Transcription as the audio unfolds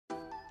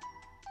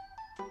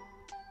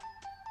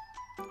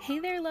Hey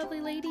there,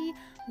 lovely lady.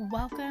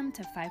 Welcome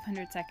to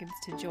 500 Seconds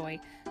to Joy,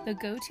 the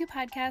go-to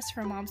podcast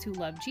for moms who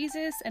love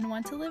Jesus and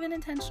want to live an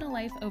intentional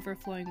life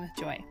overflowing with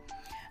joy.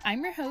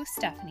 I'm your host,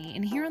 Stephanie,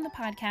 and here on the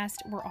podcast,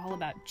 we're all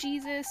about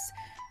Jesus,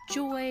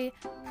 joy,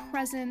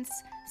 presence,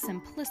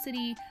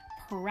 simplicity,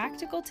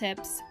 practical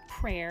tips,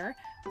 prayer,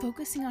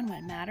 focusing on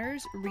what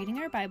matters, reading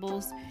our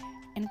Bibles,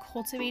 and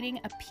cultivating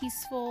a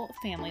peaceful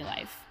family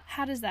life.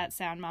 How does that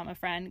sound, mama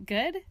friend?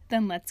 Good?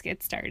 Then let's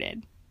get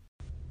started.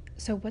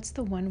 So what's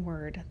the one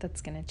word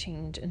that's going to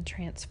change and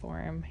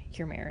transform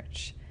your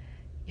marriage?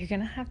 You're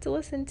going to have to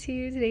listen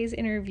to today's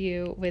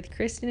interview with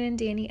Kristin and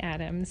Danny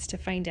Adams to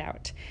find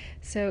out.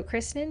 So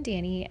Kristin and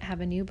Danny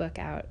have a new book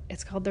out.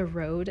 It's called The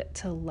Road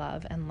to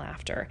Love and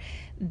Laughter.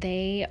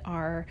 They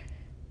are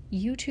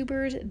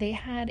YouTubers. They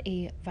had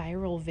a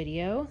viral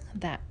video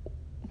that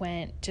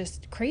went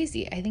just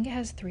crazy. I think it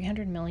has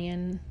 300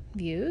 million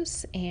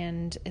views,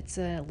 and it's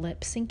a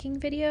lip syncing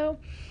video,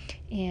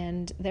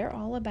 and they're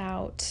all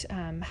about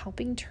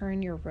helping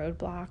turn your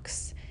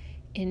roadblocks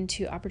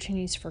into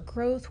opportunities for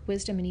growth,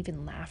 wisdom, and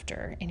even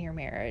laughter in your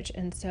marriage.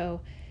 And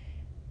so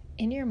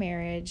in your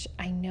marriage,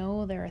 I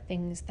know there are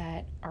things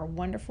that are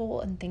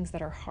wonderful and things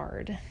that are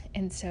hard.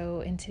 And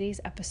so in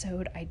today's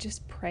episode, I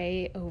just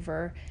pray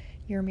over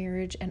your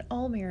marriage and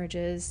all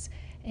marriages,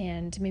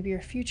 and maybe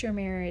your future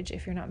marriage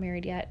if you're not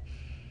married yet,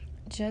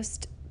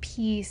 just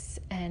peace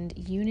and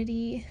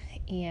unity,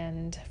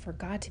 and for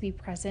God to be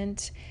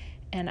present.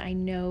 And I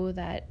know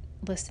that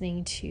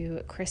listening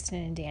to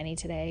Kristin and Danny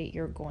today,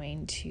 you're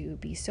going to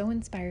be so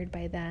inspired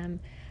by them.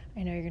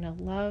 I know you're going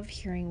to love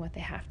hearing what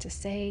they have to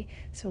say.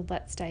 So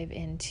let's dive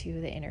into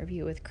the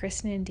interview with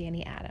Kristin and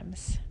Danny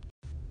Adams.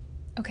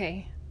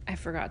 Okay, I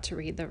forgot to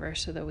read the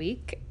verse of the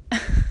week.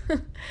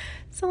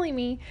 It's only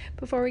me.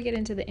 Before we get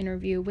into the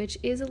interview, which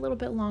is a little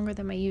bit longer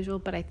than my usual,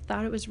 but I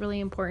thought it was really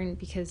important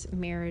because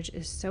marriage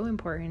is so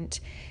important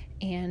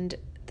and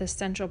the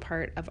central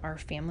part of our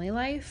family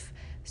life.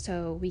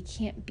 So we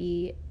can't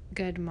be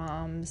good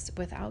moms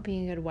without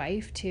being a good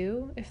wife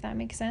too, if that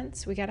makes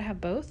sense. We got to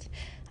have both.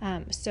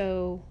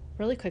 So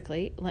really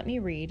quickly, let me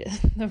read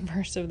the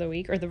verse of the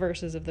week, or the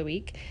verses of the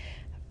week.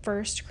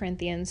 1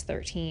 Corinthians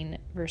 13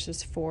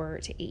 verses 4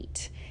 to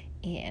 8.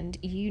 And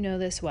you know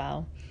this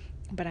well,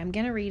 but I'm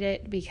going to read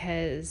it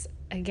because,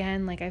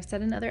 again, like I've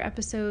said in other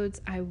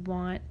episodes, I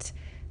want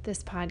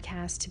this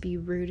podcast to be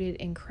rooted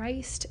in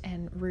Christ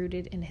and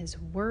rooted in His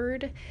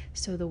Word.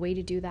 So the way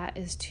to do that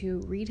is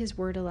to read His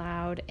Word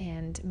aloud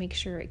and make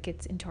sure it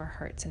gets into our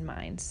hearts and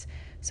minds.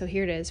 So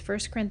here it is, 1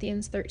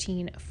 Corinthians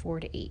 13, 4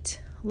 to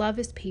 8. Love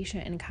is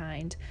patient and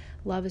kind.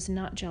 Love is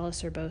not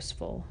jealous or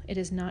boastful. It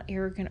is not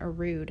arrogant or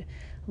rude.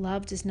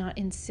 Love does not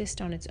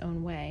insist on its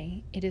own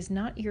way. It is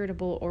not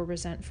irritable or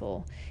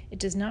resentful. It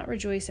does not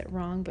rejoice at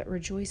wrong, but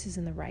rejoices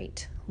in the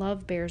right.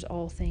 Love bears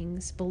all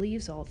things,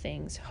 believes all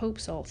things,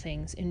 hopes all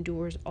things,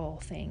 endures all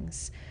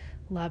things.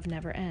 Love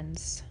never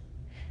ends.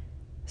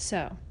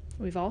 So,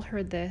 we've all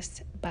heard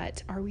this,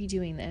 but are we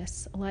doing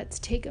this? Let's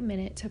take a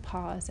minute to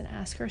pause and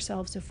ask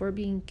ourselves if we're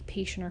being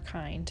patient or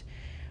kind.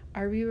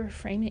 Are we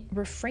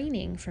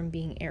refraining from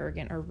being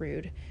arrogant or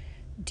rude?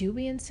 Do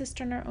we insist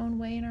on our own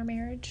way in our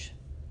marriage?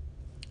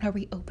 Are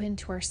we open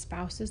to our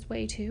spouse's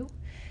way too?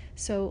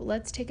 So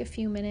let's take a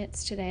few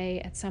minutes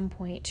today at some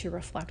point to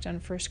reflect on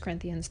 1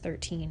 Corinthians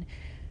 13,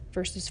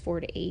 verses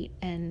 4 to 8,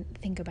 and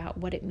think about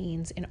what it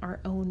means in our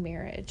own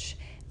marriage.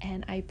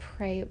 And I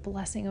pray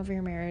blessing over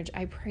your marriage.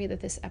 I pray that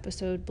this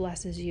episode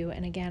blesses you.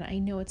 And again, I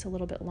know it's a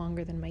little bit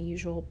longer than my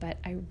usual, but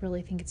I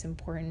really think it's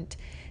important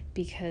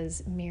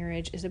because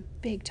marriage is a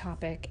big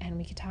topic and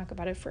we could talk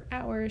about it for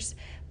hours.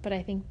 But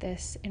I think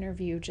this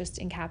interview just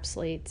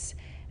encapsulates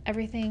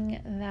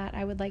everything that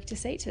I would like to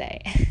say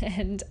today.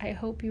 And I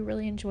hope you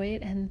really enjoy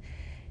it. And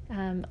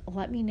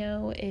let me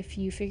know if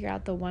you figure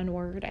out the one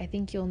word. I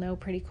think you'll know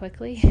pretty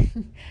quickly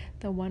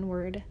the one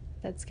word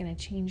that's going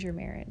to change your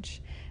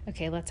marriage.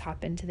 Okay, let's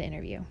hop into the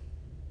interview.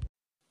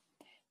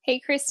 Hey,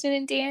 Kristin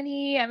and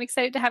Danny. I'm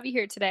excited to have you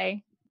here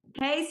today.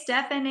 Hey,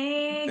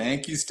 Stephanie.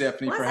 Thank you,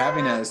 Stephanie, for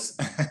having us.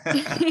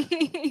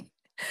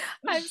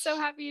 I'm so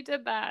happy you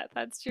did that.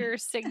 That's your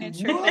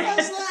signature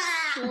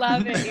thing.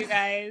 Love it, you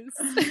guys.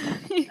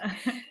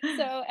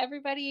 So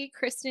everybody,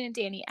 Kristin and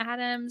Danny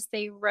Adams,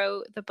 they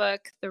wrote the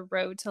book, The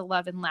Road to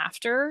Love and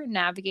Laughter,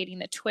 Navigating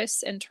the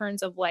Twists and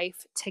Turns of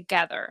Life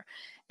Together.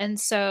 And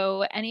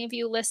so any of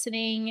you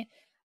listening,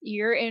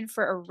 you're in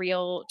for a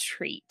real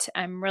treat.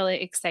 I'm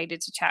really excited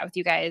to chat with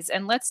you guys.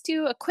 And let's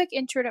do a quick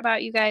intro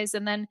about you guys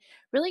and then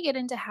really get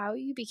into how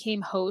you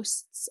became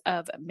hosts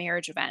of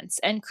marriage events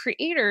and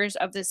creators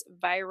of this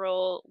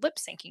viral lip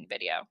syncing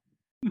video.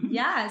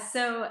 Yeah,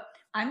 so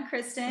I'm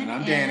Kristin. And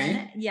I'm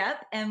Danny.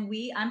 Yep, and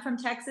I'm from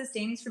Texas,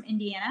 Danny's from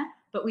Indiana,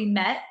 but we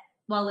met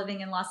while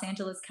living in Los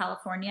Angeles,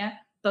 California,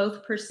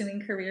 both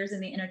pursuing careers in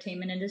the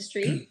entertainment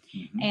industry.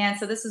 And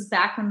so this was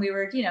back when we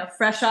were,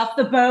 fresh off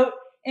the boat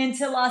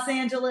into Los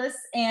Angeles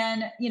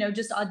and,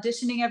 just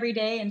auditioning every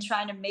day and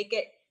trying to make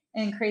it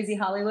in crazy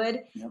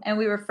Hollywood. Yep. And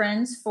we were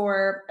friends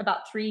for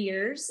about 3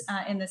 years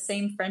in the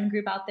same friend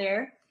group out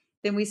there.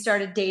 Then we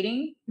started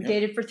dating. We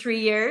dated for 3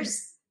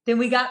 years. Then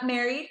we got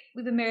married.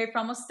 We've been married for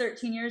almost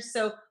 13 years.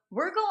 So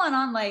we're going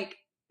on like,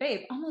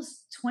 babe,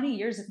 almost 20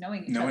 years of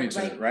knowing each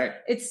other. Right.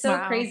 It's so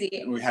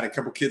crazy. We had a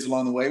couple kids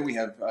along the way. We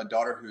have a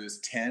daughter who is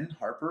 10,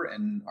 Harper,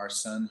 and our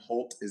son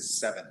Holt is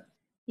 7.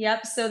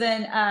 Yep. So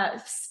then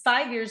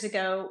 5 years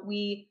ago,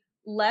 we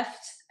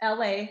left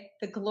LA,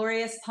 the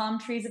glorious palm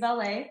trees of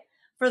LA,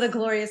 for the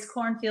glorious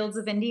cornfields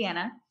of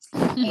Indiana.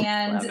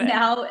 And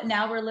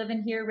now we're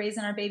living here,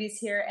 raising our babies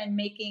here, and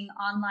making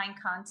online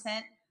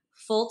content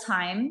full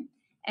time.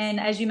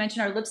 And as you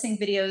mentioned, our lip sync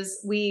videos,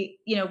 we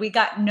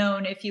got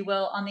known, if you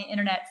will, on the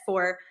internet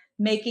for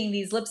making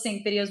these lip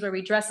sync videos where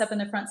we dress up in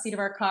the front seat of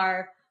our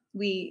car.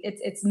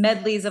 It's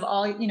medleys of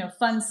all,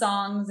 fun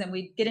songs, and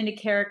we get into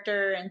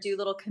character and do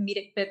little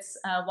comedic bits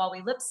while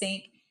we lip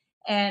sync.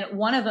 And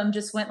one of them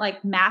just went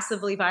like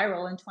massively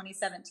viral in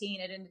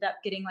 2017. It ended up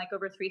getting like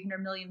over 300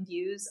 million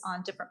views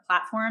on different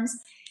platforms.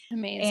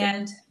 Amazing.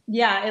 And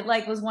yeah, it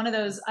like was one of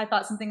those, I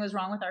thought something was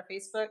wrong with our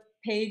Facebook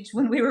page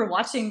when we were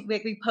watching,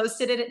 like we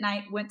posted it at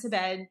night, went to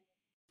bed,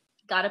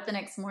 got up the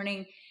next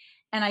morning,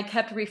 and I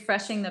kept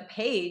refreshing the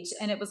page,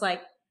 and it was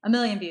like 1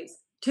 million views,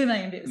 2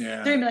 million views,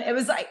 3 million. It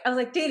was like, I was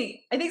like,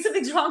 Danny, I think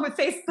something's wrong with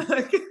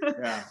Facebook.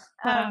 Yeah.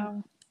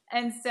 Wow.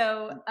 And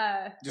so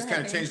just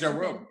kind of changed our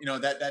world.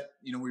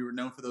 We were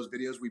known for those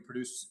videos. We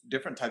produced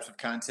different types of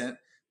content,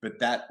 but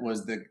that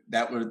was the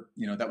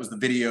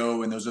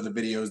video, and those are the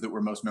videos that we're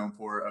most known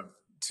for, of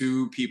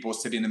 2 people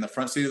sitting in the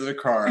front seat of the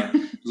car,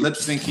 lip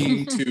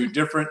syncing to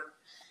different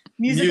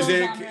music,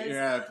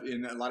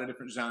 in a lot of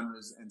different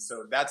genres. And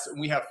so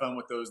we have fun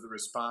with those. The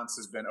response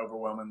has been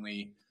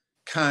overwhelmingly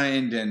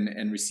kind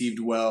and received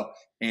well.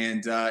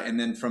 And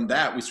then from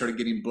that, we started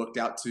getting booked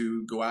out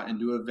to go out and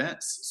do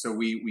events. So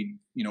we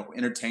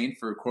entertain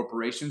for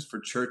corporations, for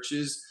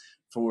churches,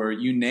 for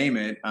you name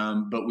it.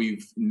 But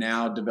we've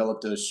now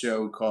developed a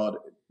show called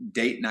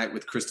Date Night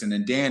with Kristin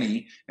and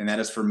Danny, and that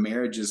is for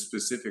marriages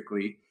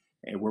specifically,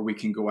 where we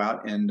can go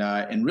out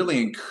and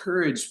really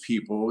encourage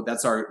people.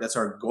 That's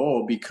our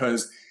goal,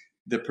 because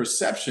the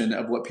perception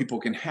of what people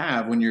can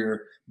have when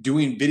you're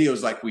doing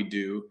videos like we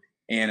do,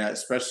 and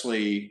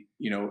especially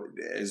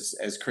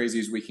as crazy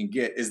as we can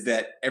get, is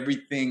that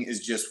everything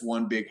is just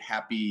one big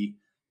happy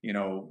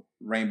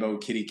rainbow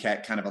kitty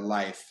cat kind of a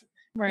life.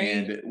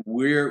 Right. And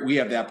we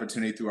have the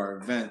opportunity through our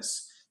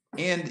events,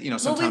 and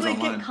sometimes we would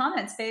online. get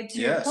comments, babe, to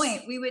your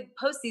point. We would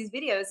post these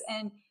videos,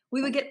 and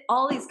we would get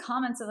all these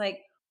comments of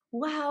like,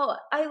 wow,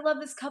 I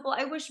love this couple.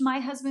 I wish my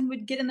husband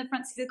would get in the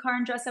front seat of the car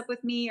and dress up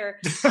with me, or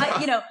they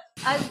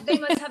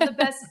must have the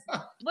best.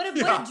 What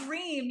a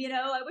dream,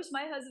 I wish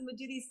my husband would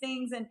do these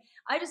things, and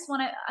I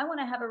want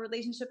to have a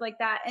relationship like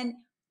that. And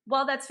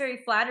while that's very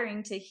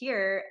flattering to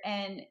hear,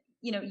 and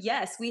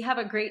yes, we have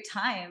a great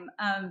time.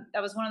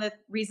 That was one of the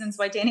reasons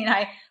why Danny and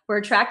I were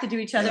attracted to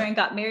each other and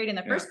got married in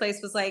the first place,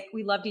 was like,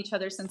 we loved each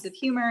other's sense of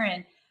humor,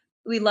 and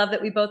we love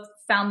that we both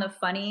found the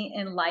funny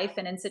in life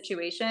and in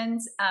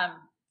situations.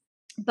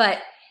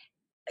 But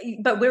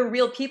we're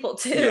real people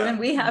too, and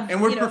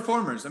we're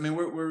performers. I mean,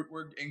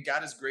 we're and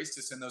God has graced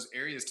us in those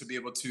areas to be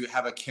able to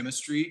have a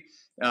chemistry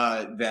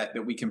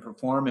that we can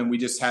perform, and we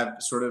just have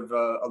sort of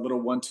a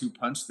little 1-2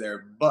 punch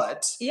there.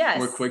 But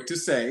we're quick to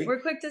say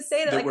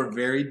that like, we're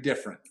very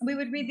different. We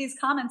would read these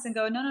comments and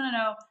go,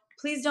 no,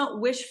 please don't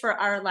wish for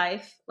our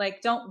life.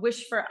 Like, don't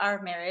wish for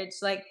our marriage.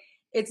 Like,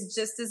 it's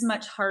just as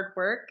much hard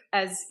work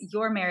as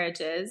your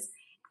marriage is.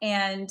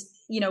 And,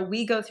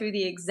 we go through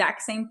the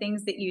exact same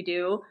things that you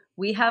do.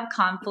 We have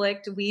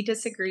conflict. We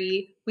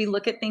disagree. We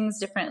look at things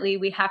differently.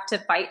 We have to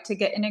fight to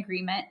get an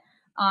agreement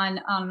on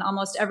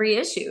almost every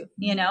issue.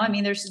 I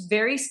mean, there's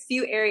very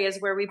few areas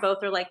where we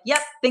both are like,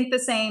 yep, think the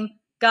same.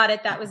 Got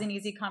it. That was an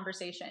easy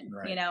conversation,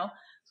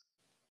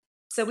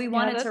 So we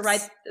wanted to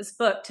write this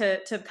book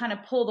to kind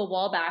of pull the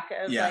wall back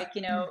of like,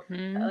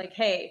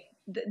 hey,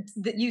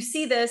 you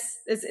see this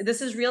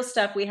is real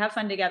stuff. We have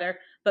fun together,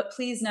 but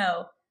please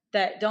know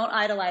that don't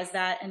idolize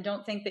that, and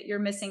don't think that you're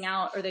missing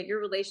out, or that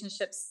your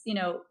relationship's,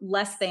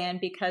 less than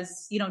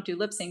because you don't do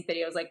lip sync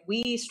videos. Like,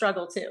 we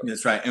struggle too.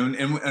 That's right. And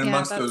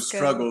amongst those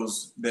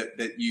struggles,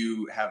 that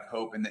you have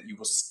hope, and that you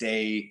will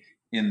stay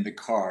in the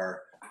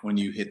car when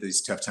you hit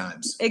these tough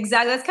times.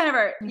 Exactly. That's kind of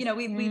our,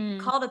 we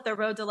called it the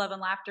Road to Love and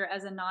Laughter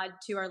as a nod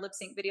to our lip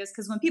sync videos.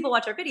 Because when people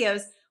watch our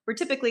videos, we're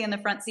typically in the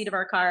front seat of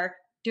our car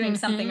doing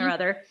something or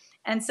other.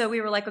 And so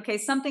we were like, okay,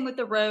 something with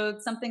the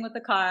road, something with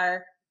the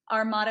car.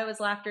 Our motto is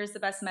laughter is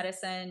the best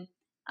medicine.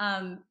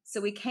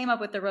 So we came up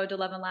with the Road to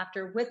Love and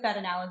Laughter with that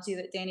analogy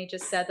that Danny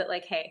just said, that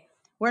like, hey,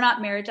 we're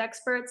not marriage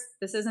experts.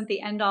 This isn't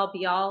the end all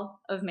be all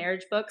of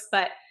marriage books.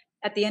 But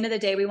at the end of the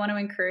day, we want to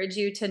encourage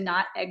you to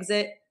not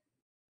exit,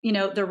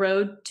 the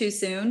road too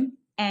soon.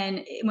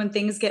 And when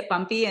things get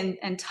bumpy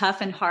and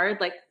tough and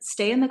hard, like,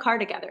 stay in the car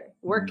together,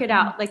 work it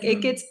out. Like, it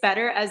gets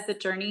better as the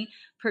journey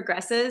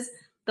progresses.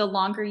 The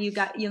longer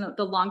the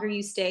longer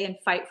you stay and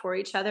fight for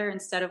each other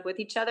instead of with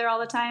each other all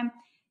the time.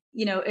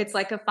 It's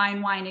like a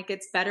fine wine. It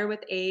gets better with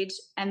age,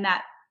 and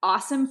that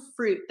awesome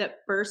fruit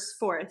that bursts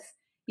forth,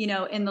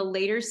 in the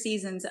later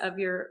seasons of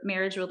your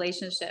marriage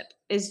relationship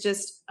is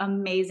just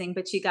amazing,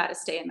 but you got to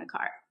stay in the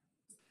car.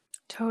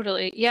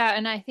 Totally. Yeah.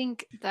 And I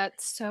think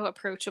that's so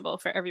approachable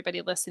for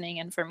everybody listening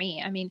and for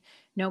me. I mean,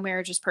 no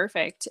marriage is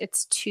perfect.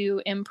 It's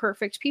two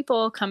imperfect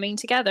people coming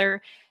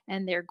together,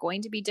 and there are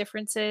going to be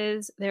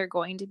differences. There are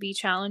going to be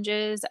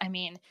challenges. I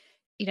mean,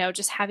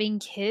 just having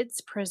kids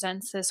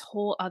presents this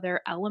whole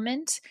other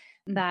element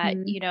that,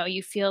 Hmm.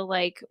 you feel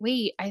like,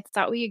 wait, I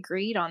thought we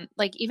agreed on,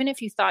 like, even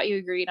if you thought you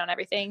agreed on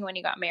everything when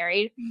you got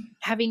married,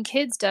 having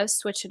kids does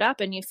switch it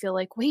up and you feel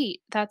like,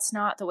 wait, that's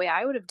not the way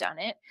I would have done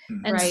it.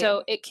 Mhm. And Right.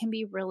 so it can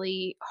be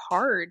really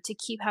hard to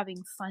keep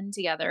having fun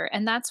together.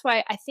 And that's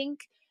why I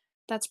think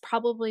that's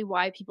probably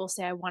why people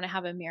say, I want to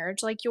have a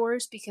marriage like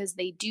yours, because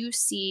they do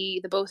see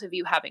the both of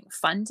you having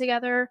fun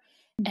together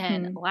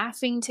and Hmm.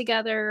 laughing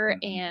together.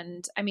 Mhm.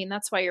 And I mean,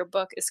 that's why your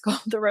book is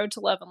called The Road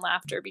to Love and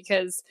Laughter,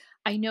 because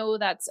I know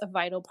that's a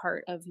vital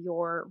part of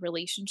your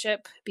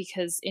relationship,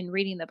 because in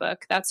reading the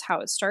book, that's how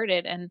it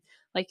started. And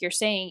like you're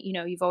saying,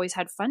 you've always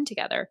had fun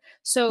together.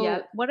 So,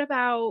 Yep. what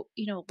about,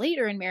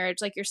 later in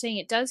marriage? Like you're saying,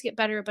 it does get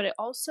better, but it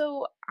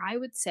also, I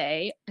would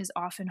say, is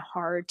often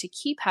hard to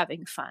keep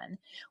having fun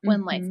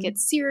when life Hmm.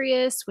 gets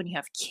serious, when you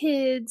have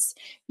kids,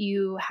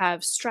 you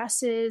have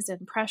stresses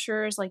and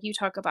pressures. Like you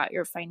talk about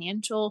your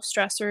financial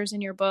stressors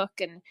in your book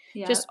and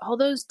just Yep. all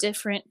those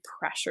different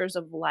pressures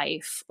of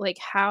life. Like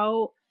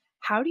how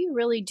do you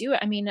really do it?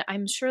 I mean,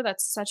 I'm sure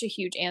that's such a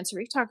huge answer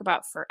we could talk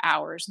about for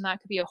hours, and that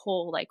could be a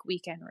whole like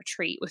weekend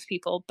retreat with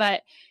people.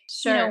 But,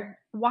 Sure.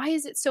 why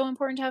is it so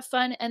important to have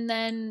fun? And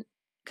then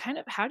kind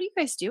of how do you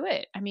guys do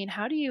it? I mean,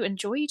 how do you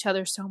enjoy each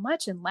other so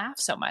much and laugh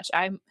so much?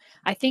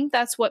 I think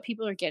that's what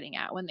people are getting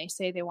at when they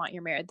say they want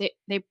your marriage.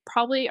 They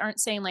probably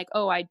aren't saying like,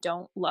 "Oh, I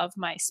don't love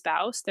my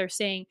spouse." They're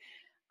saying,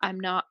 I'm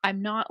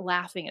not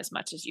laughing as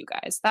much as you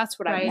guys. That's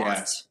what I Right. want."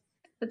 Yes.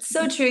 That's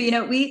so true.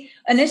 We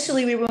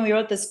initially, when we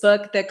wrote this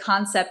book, the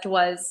concept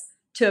was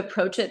to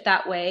approach it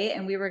that way,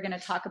 and we were going to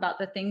talk about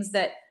the things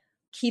that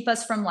keep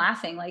us from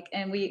laughing. Like,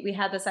 and we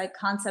had this like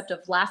concept of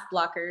laugh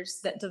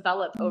blockers that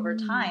develop over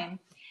Mm. time,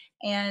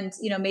 and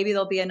maybe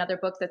there'll be another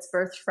book that's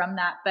birthed from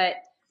that.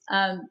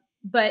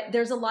 But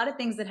there's a lot of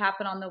things that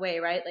happen on the way,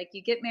 right? Like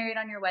you get married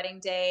on your wedding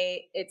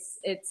day. It's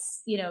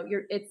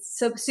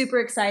so super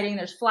exciting.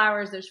 There's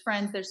flowers, there's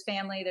friends, there's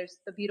family, there's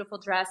the beautiful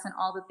dress, and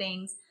all the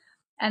things.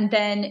 And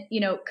then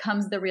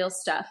comes the real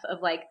stuff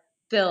of like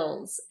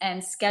bills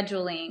and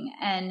scheduling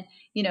and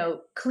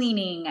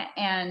cleaning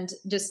and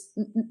just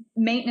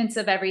maintenance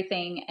of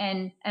everything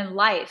and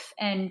life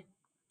and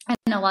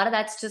a lot of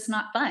that's just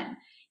not fun.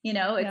 it's,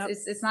 Yep.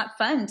 it's it's not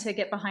fun to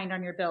get behind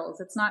on your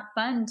bills. It's not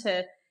fun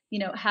to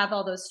have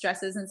all those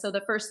stresses. And so the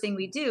first thing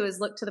we do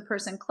is look to the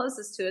person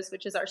closest to us,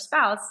 which is our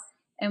spouse,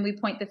 and we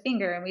point the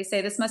finger and we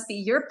say, this must be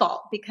your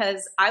fault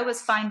because I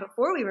was fine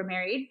before we were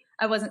married.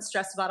 I wasn't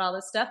stressed about all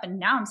this stuff, and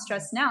now I'm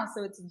stressed now,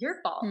 so it's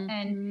your fault.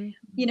 And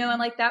Mhm. and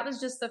like that was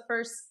just the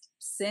first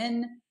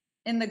sin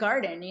in the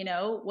garden,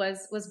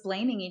 was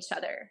blaming each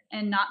other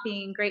and not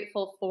being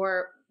grateful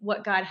for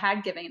what God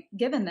had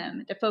given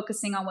them, to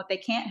focusing on what they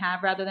can't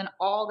have rather than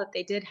all that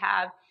they did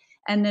have,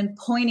 and then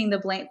pointing the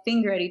blank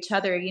finger at each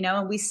other,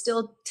 and we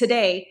still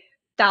today,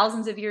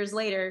 thousands of years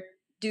later,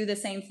 do the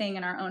same thing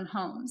in our own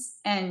homes.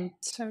 And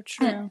So and,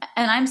 true.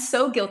 and I'm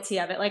so guilty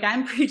of it. Like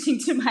I'm preaching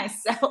to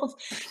myself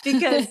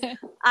because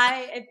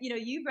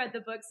you've read the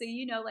book,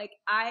 so like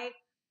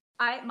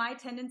my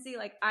tendency,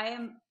 like I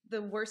am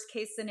the worst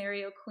case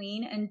scenario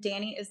queen, and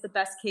Danny is the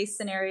best case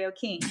scenario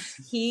king.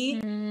 He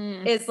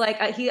Mm. is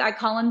like I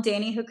call him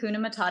Danny Hakuna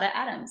Matata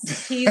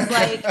Adams. He's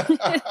like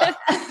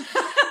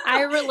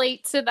I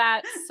relate to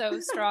that so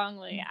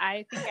strongly.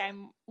 I think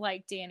I'm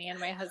like Danny, and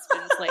my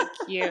husband's like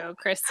you,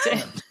 Kristen.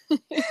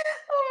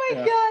 oh my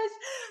Yeah. gosh,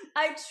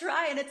 I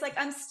try, and it's like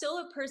I'm still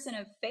a person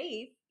of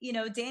faith,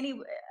 Danny.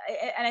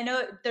 And I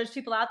know there's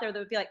people out there that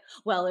would be like,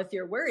 well, if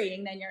you're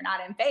worrying, then you're not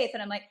in faith.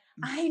 And I'm like,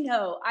 I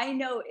know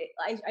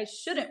I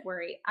shouldn't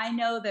worry. I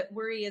know that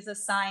worry is a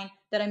sign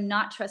that I'm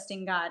not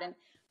trusting God.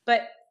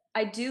 But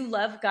I do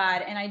love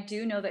God, and I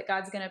do know that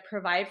God's going to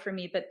provide for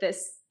me. But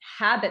this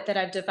habit that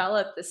I've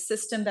developed, the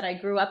system that I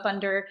grew up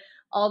under,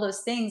 all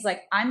those things,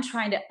 like I'm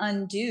trying to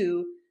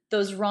undo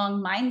those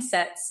wrong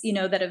mindsets,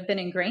 that have been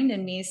ingrained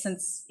in me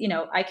since,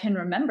 I can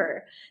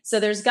remember. So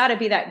there's got to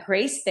be that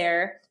grace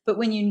there. But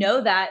when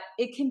that,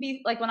 it can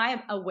be like when I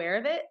am aware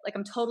of it, like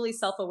I'm totally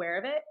self-aware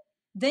of it,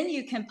 then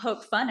you can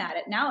poke fun at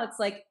it. Now it's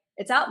like,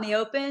 it's out in the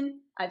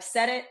open. I've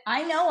said it.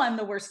 I know I'm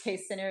the worst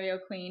case scenario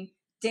queen.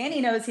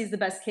 Danny knows he's the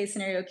best case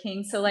scenario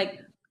king. So like,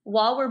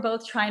 while we're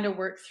both trying to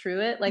work through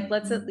it, like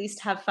let's at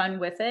least have fun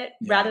with it,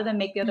 rather than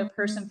make the other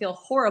person feel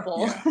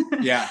horrible.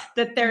 Yeah.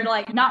 that they're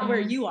like not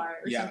where Mhm. you are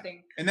or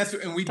something. And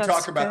we That's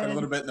talk about that a good.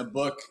 little bit in the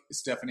book,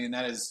 Stephanie, and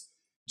that is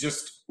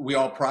just we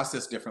all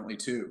process differently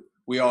too.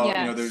 We all,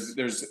 Yes.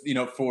 there's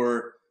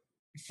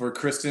for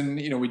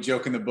Kristin, we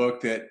joke in the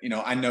book that,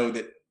 I know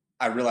that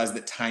I realize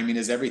that timing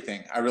is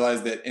everything. I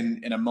realize that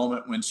in a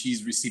moment when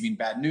she's receiving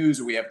bad news,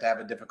 or we have to have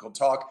a difficult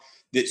talk,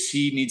 that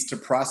she needs to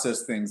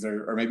process things,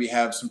 or maybe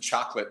have some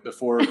chocolate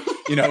before,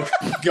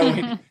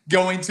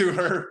 going to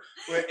her.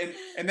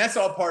 And that's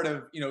all part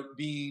of,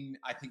 being,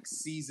 I think,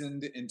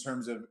 seasoned in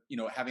terms of,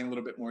 having a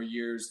little bit more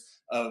years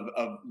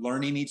of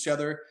learning each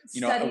other.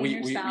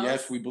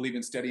 Yes, we believe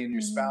in studying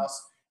your spouse.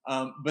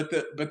 But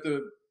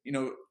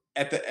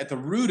at the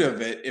root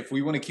of it, if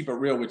we want to keep it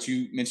real, which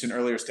you mentioned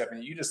earlier,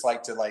 Stephanie, you just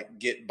like to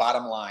get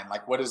bottom line.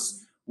 Like, what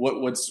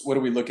are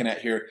we looking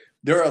at here?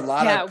 There are a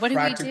lot of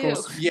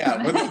practicals.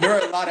 Yeah. There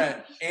are a lot of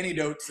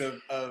anecdotes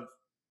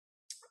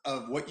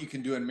of what you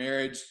can do in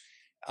marriage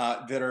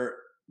that are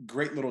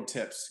great little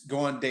tips. Go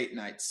on date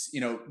nights,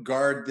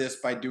 guard this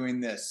by doing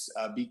this,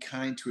 be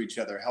kind to each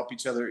other, help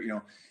each other.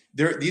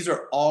 These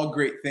are all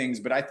great things,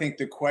 but I think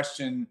the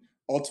question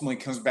ultimately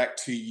comes back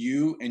to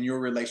you and your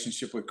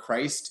relationship with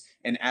Christ,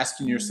 and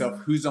asking yourself,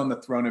 who's on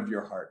the throne of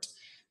your heart?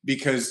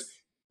 Because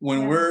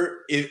when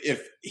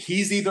if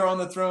he's either on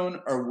the throne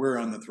or we're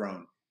on the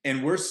throne,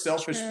 and we're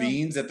selfish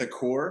beings at the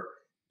core,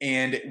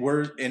 and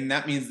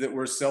that means that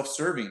we're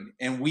self-serving,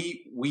 and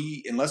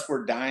we unless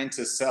we're dying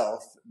to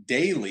self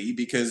daily,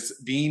 because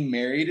being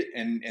married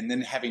and then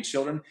having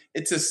children,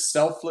 it's a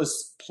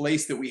selfless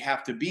place that we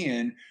have to be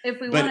in if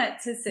we want it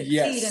to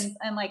succeed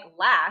and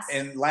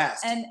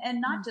last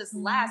and not just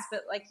last,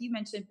 but like you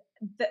mentioned,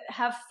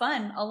 have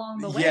fun along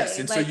the way. Yes,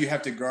 and so you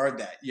have to guard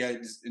that. Yeah,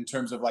 in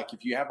terms of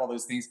if you have all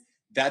those things,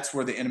 that's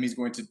where the enemy's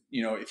going to,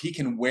 if he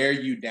can wear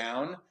you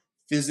down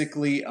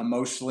physically,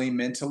 emotionally,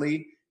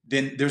 mentally,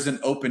 then there's an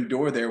open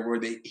door there where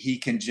he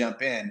can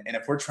jump in. And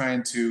if we're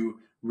trying to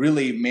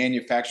really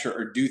manufacture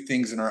or do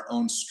things in our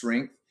own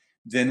strength,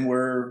 then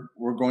we're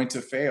going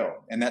to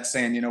fail. And that's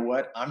saying, you know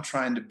what, I'm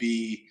trying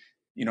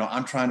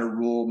to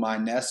rule my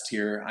nest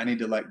here. I need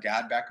to let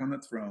God back on the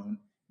throne,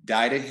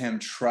 die to him,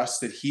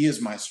 trust that he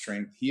is my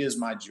strength, he is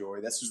my joy.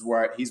 This is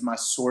where he's my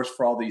source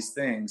for all these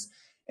things.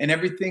 And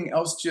everything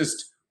else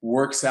just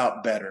works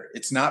out better.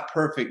 It's not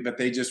perfect, but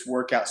they just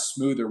work out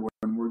smoother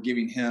when we're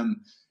giving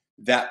him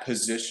that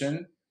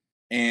position.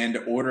 And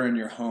order in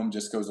your home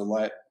just goes a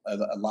lot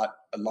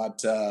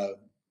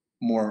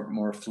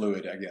more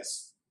fluid, I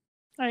guess.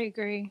 I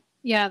agree.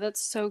 Yeah,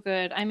 that's so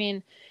good. I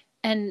mean,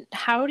 and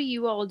how do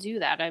you all do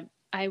that?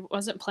 I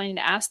wasn't planning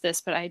to ask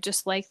this, but I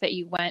just like that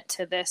you went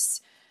to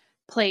this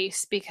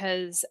place,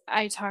 because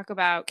I talk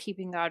about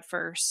keeping God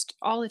first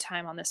all the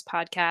time on this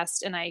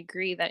podcast. And I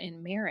agree that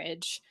in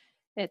marriage,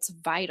 it's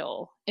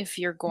vital if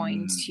you're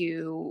going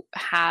to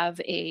have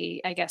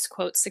a, I guess,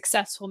 quote,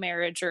 successful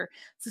marriage or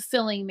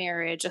fulfilling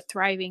marriage, a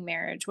thriving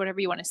marriage, whatever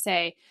you want to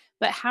say.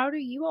 But how do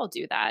you all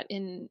do that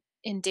in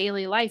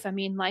daily life? I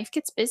mean, life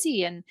gets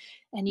busy, and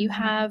you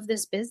have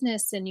this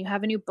business, and you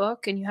have a new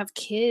book, and you have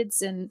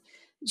kids, and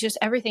just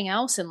everything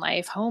else in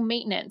life, home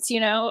maintenance,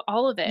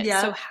 all of it.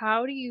 Yeah. So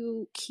how do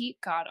you keep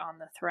God on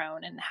the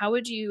throne, and how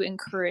would you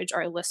encourage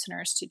our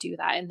listeners to do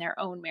that in their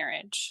own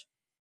marriage?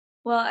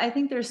 Well, I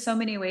think there's so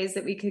many ways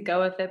that we could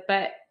go with it,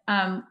 but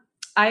I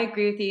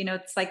agree with you.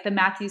 It's like the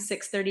Matthew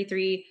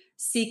 6:33,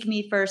 seek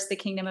me first, the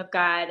kingdom of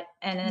God,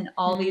 and then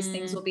all these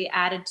things will be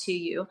added to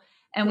you.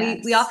 And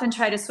we often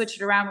try to switch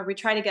it around, where we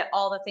try to get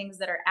all the things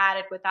that are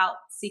added without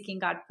seeking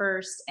God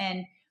first.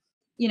 And,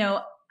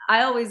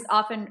 I always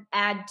often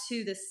add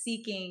to the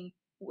seeking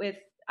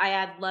I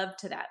add love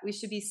to that. We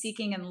should be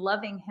seeking and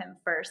loving him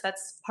first.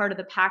 That's part of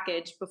the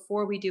package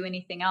before we do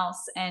anything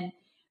else. And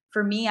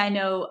for me, I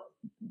know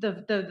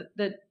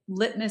the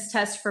litmus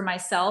test for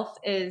myself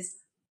is,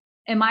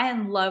 am I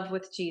in love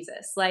with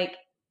Jesus? Like,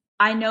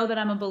 I know that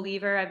I'm a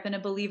believer. I've been a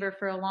believer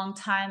for a long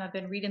time. I've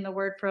been reading the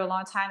word for a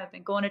long time. I've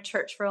been going to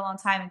church for a long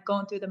time and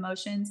going through the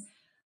motions.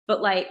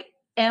 But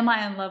am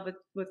I in love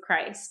with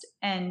Christ?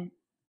 And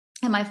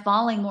am I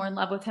falling more in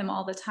love with him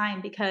all the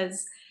time?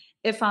 Because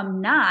if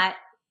I'm not,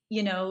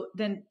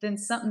 then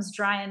something's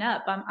drying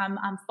up.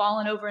 I'm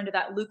falling over into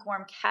that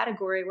lukewarm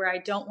category where I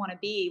don't want to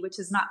be, which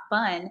is not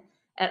fun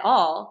at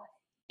all.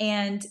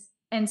 And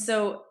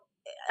so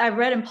I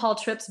read in Paul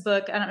Tripp's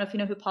book, I don't know if you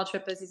know who Paul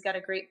Tripp is. He's got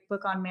a great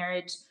book on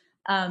marriage.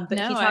 But he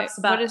talks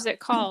about, what is it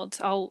called?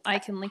 I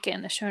can link it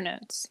in the show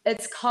notes.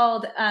 It's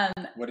called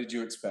What Did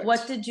You Expect?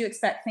 What Did You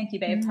Expect? Thank you,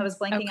 babe. I was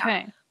blanking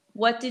out.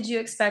 What Did You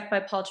Expect by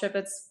Paul Tripp.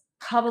 It's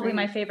probably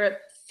my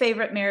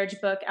favorite marriage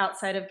book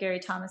outside of Gary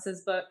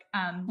Thomas's book,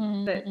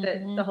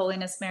 the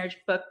Holiness Marriage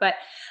book. But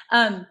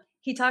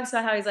he talks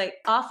about how he's like,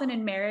 often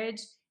in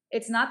marriage,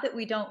 it's not that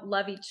we don't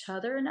love each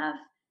other enough,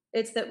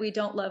 it's that we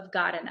don't love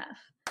God enough.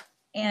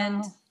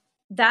 And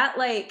that,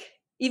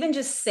 even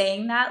just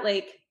saying that,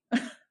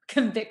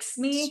 convicts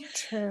me.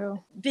 It's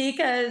true.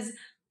 Because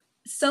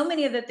so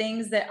many of the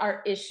things that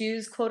are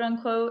issues, quote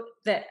unquote,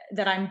 that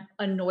I'm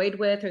annoyed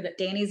with, or that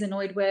Danny's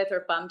annoyed with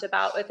or bummed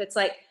about with,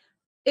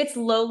 it's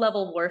low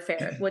level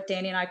warfare, what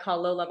Danny and I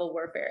call low level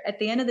warfare. At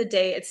the end of the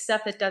day, it's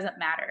stuff that doesn't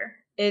matter.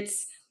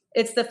 It's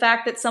the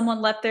fact that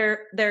someone left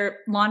their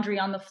laundry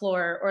on the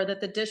floor, or that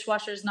the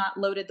dishwasher's not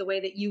loaded the way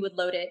that you would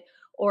load it,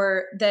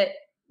 or that,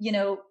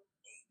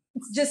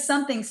 it's just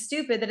something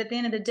stupid that at the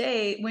end of the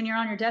day, when you're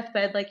on your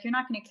deathbed, like you're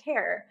not going to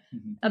care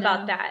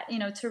about that, you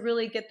know, to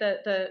really get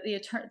the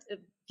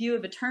view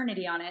of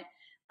eternity on it.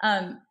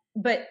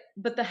 But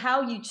the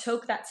how you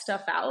choke that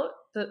stuff out,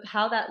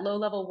 how that low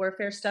level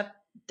warfare stuff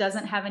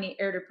doesn't have any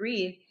air to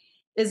breathe,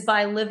 is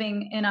by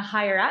living in a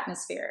higher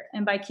atmosphere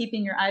and by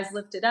keeping your eyes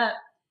lifted up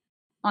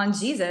on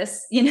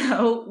Jesus, you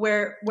know,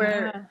 where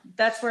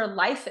that's where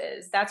life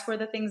is. That's where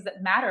the things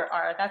that matter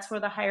are. That's where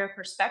the higher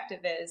perspective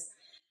is.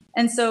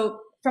 And so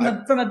from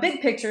a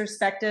big picture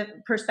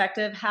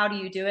perspective, how do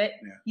you do it?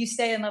 Yeah. You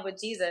stay in love with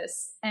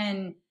Jesus.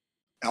 And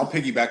I'll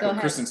piggyback what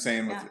Kristen's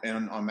saying with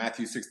on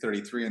Matthew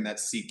 6:33, and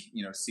that's seek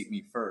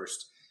me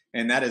first.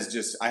 And that is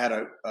just,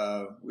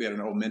 we had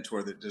an old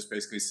mentor that just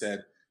basically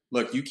said,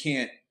 look, you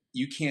can't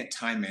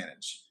time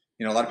manage.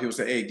 You know, a lot of people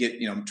say,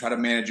 hey, try to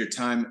manage your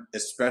time,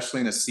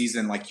 especially in a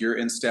season like you're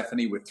in,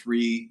 Stephanie, with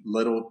 3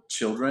 little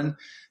children.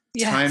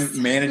 Yes.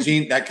 Time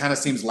managing, that kind of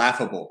seems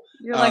laughable.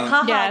 You're like,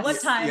 haha,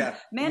 what time? Yeah.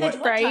 Manage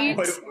what time?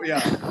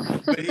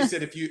 But he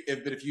said, if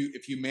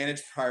you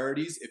manage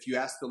priorities, if you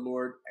ask the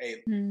Lord,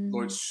 hey,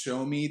 Lord,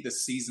 show me the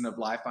season of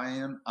life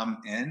I'm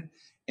in,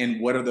 and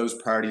what are those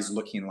priorities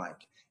looking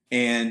like?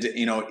 And,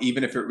 you know,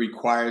 even if it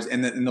requires,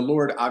 and the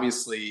Lord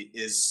obviously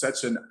is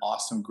such an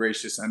awesome,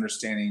 gracious,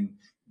 understanding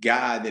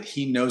God that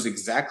he knows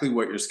exactly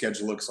what your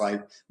schedule looks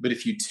like. But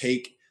if you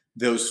take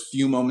those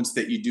few moments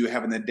that you do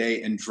have in the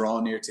day and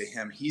draw near to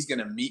him, he's going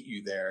to meet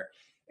you there.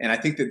 And I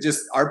think that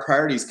just our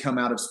priorities come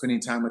out of spending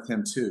time with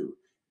him too.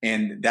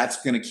 And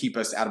that's going to keep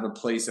us out of a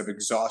place of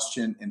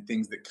exhaustion and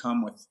things that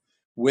come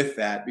with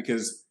that,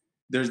 because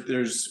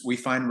we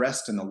find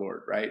rest in the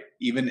Lord, right?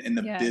 Even in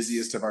the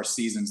busiest of our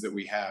seasons that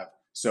we have.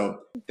 So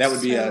that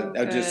would be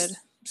just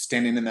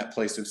standing in that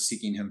place of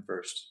seeking him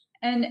first.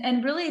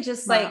 And really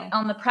just like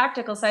on the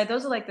practical side,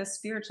 those are like the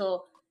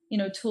spiritual, you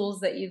know, tools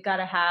that you've got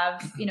to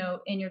have, you know,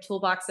 in your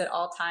toolbox at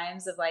all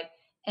times of like,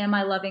 am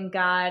I loving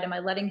God? Am I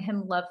letting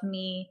him love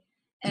me?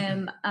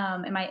 Am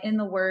I in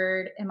the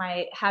word? Am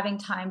I having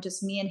time,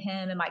 just me and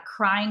him? Am I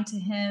crying to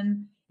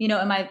him? You know,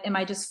 am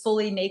I just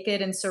fully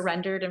naked and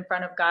surrendered in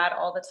front of God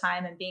all the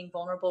time and being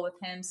vulnerable with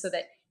him so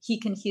that he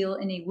can heal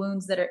any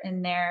wounds that are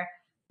in there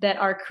that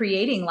are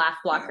creating laugh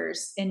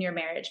blockers in your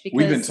marriage? Because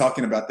we've been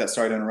talking about that.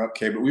 Sorry to interrupt,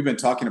 Kay, but we've been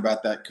talking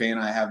about that, Kay and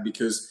I have,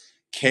 because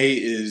Kay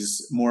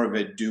is more of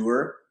a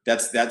doer.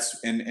 That's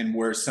and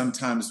where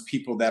sometimes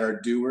people that are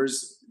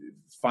doers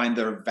find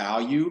their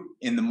value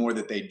in the more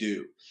that they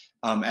do,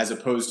 as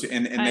opposed to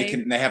and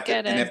they have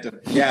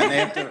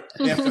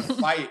to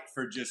fight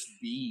for just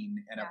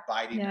being and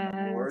abiding in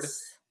the Lord.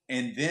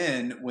 And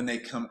then when they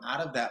come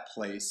out of that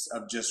place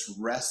of just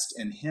rest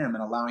in him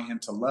and allowing him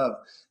to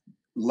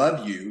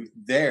love you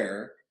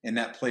there in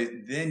that place,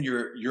 then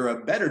you're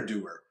a better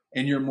doer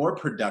and you're more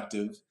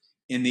productive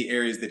in the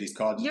areas that he's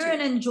called you to. You're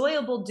an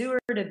enjoyable doer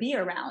to be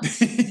around.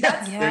 There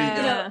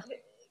you go.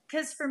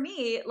 Because for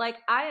me, like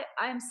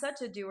I'm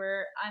such a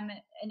doer. I'm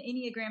an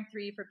Enneagram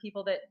 3 for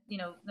people that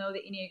know the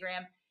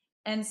Enneagram,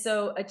 and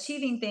so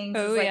achieving things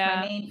is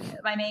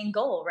like my main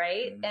goal,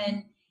 right?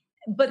 And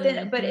but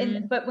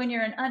when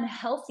you're an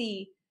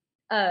unhealthy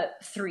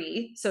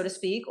 3, so to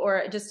speak,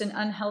 or just an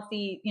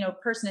unhealthy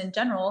person in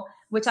general,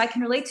 which I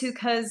can relate to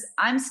because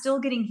I'm still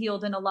getting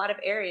healed in a lot of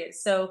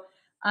areas. So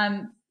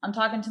I'm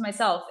talking to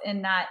myself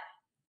in that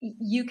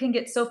you can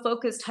get so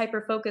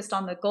hyper focused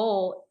on the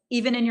goal,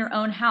 even in your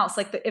own house.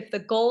 Like if the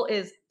goal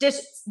is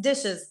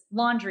dishes,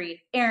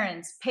 laundry,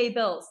 errands, pay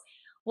bills.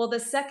 Well, the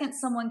second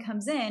someone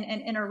comes in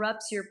and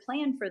interrupts your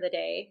plan for the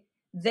day,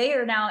 they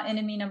are now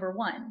enemy number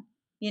 1.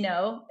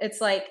 It's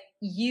like,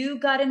 you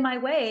got in my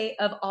way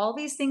of all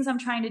these things I'm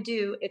trying to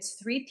do. It's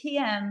 3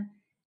 p.m.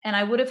 and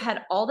I would have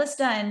had all this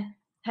done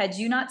had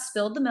you not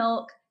spilled the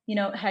milk,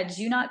 had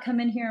you not come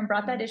in here and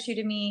brought that issue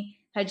to me,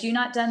 had you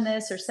not done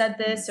this or said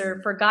this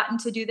or forgotten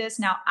to do this.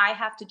 Now I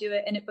have to do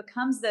it. And it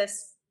becomes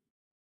this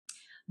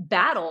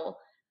battle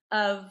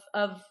of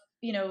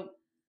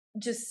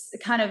just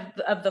kind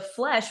of the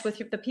flesh with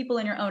the people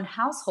in your own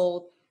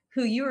household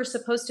who you are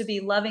supposed to be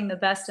loving the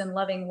best and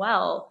loving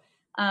well,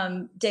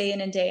 day in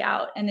and day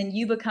out. And then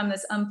you become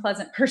this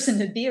unpleasant person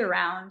to be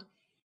around.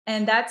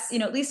 And that's,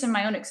 at least in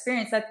my own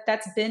experience,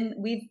 that's been,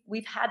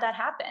 we've had that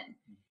happen.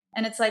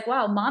 And it's like,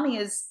 wow, mommy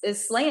is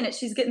slaying it.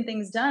 She's getting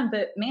things done,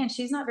 but man,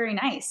 she's not very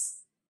nice.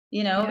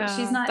 She's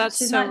not. That's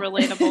she's so not...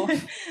 relatable.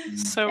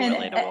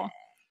 Relatable.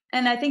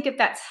 And I think if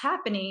that's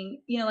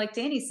happening, like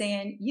Danny's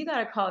saying, you got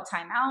to call a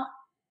timeout,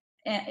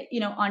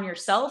 on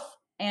yourself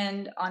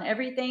and on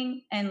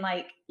everything, and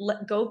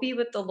go be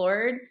with the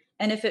Lord.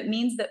 And if it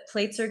means that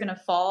plates are going to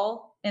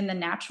fall in the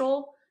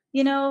natural,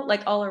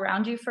 all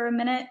around you for a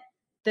minute,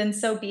 then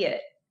so be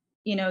it.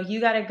 You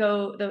got to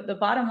go. The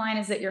bottom line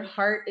is that your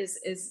heart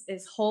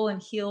is whole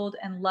and healed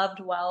and loved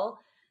well,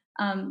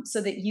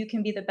 so that you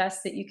can be the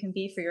best that you can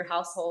be for your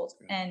household.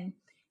 And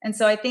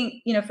so I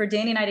think, for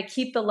Danny and I, to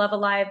keep the love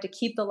alive, to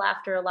keep the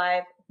laughter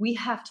alive, we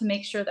have to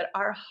make sure that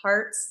our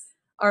hearts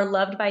are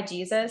loved by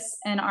Jesus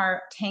and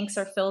our tanks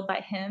are filled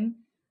by him,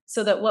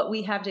 so that what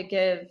we have to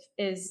give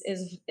is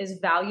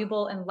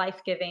valuable and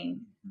life-giving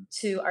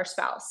to our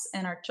spouse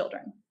and our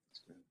children.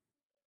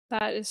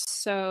 That is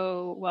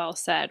so well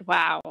said.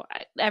 Wow.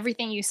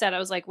 Everything you said, I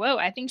was like, whoa,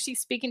 I think she's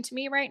speaking to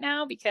me right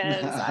now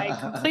because I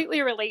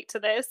completely relate to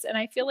this. And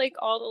I feel like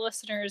all the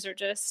listeners are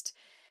just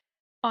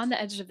on the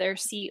edge of their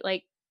seat.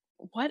 Like,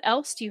 what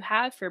else do you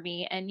have for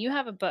me? And you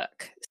have a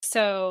book.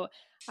 So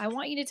I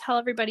want you to tell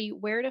everybody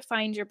where to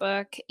find your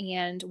book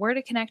and where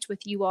to connect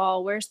with you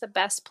all. Where's the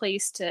best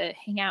place to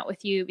hang out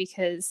with you?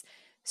 Because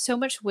so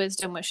much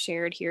wisdom was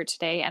shared here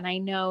today. And I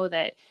know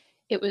that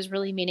it was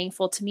really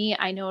meaningful to me.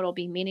 I know it'll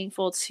be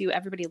meaningful to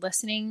everybody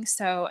listening.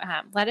 So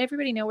let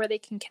everybody know where they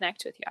can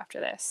connect with you after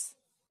this.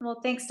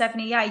 Well, thanks,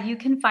 Stephanie. Yeah, you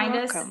can find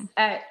us welcome.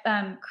 at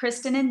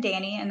Kristin and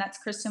Danny, and that's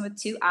Kristin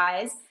with 2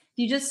 I's. If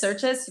you just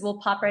search us, we'll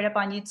pop right up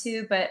on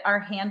YouTube, but our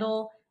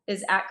handle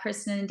is at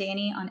Kristin and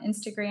Danny on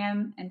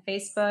Instagram and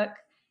Facebook.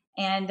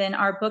 And then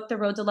our book, The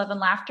Road to Love and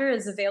Laughter,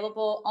 is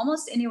available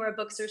almost anywhere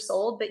books are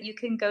sold, but you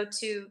can go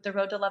to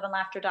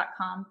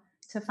theroadtoloveandlaughter.com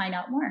to find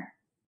out more.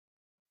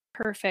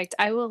 Perfect.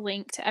 I will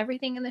link to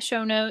everything in the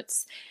show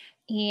notes.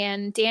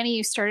 And Danny,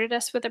 you started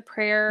us with a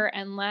prayer,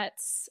 and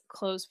let's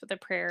close with a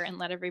prayer and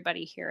let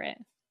everybody hear it.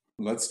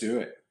 Let's do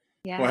it.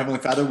 Yeah. Well, Heavenly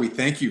Father, we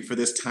thank you for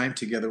this time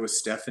together with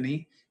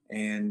Stephanie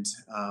and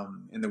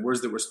the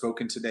words that were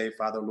spoken today,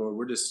 Father,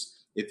 Lord,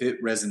 if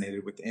it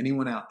resonated with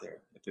anyone out there,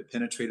 if it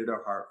penetrated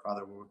our heart,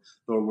 Father,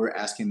 Lord, we're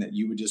asking that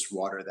you would just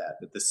water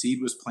that the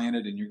seed was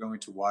planted and you're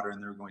going to water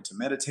and they're going to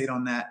meditate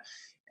on that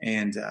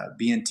and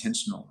be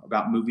intentional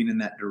about moving in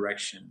that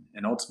direction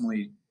and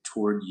ultimately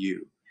toward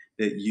you,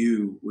 that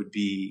you would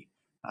be,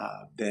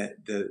 that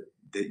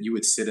you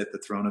would sit at the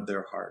throne of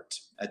their heart,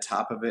 at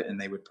top of it, and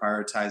they would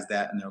prioritize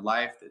that in their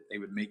life, that they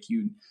would make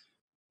you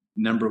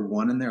number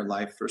one in their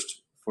life first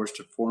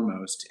and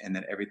foremost, and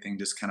that everything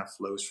just kind of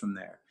flows from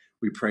there.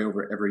 We pray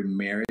over every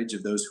marriage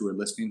of those who are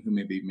listening who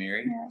may be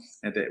married, yes,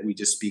 and that we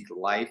just speak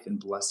life and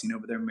blessing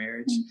over their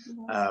marriage.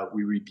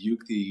 We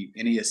rebuke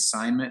any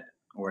assignment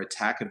or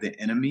attack of the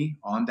enemy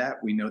on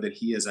that. We know that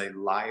he is a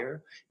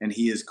liar and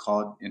he is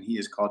called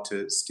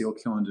to steal,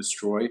 kill, and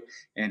destroy.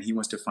 And he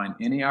wants to find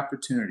any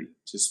opportunity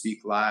to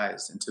speak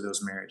lies into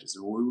those marriages.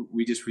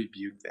 We just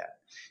rebuke that.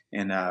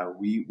 And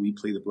we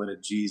plead the blood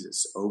of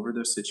Jesus over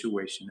their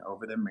situation,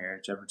 over their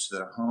marriage, over to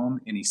their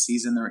home, any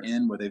season they're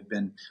in, whether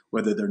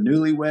they're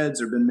newlyweds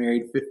or been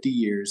married 50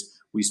 years,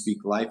 we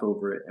speak life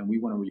over it. And we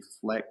want to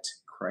reflect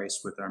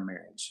Christ with our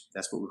marriage.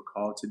 That's what we're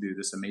called to do.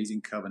 This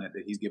amazing covenant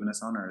that he's given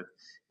us on earth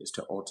is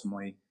to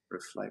ultimately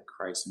reflect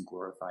Christ and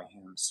glorify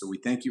him. So we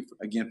thank you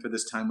again for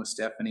this time with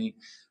Stephanie,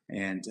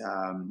 and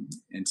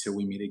until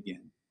we meet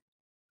again.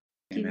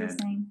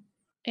 Amen.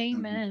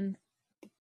 Amen.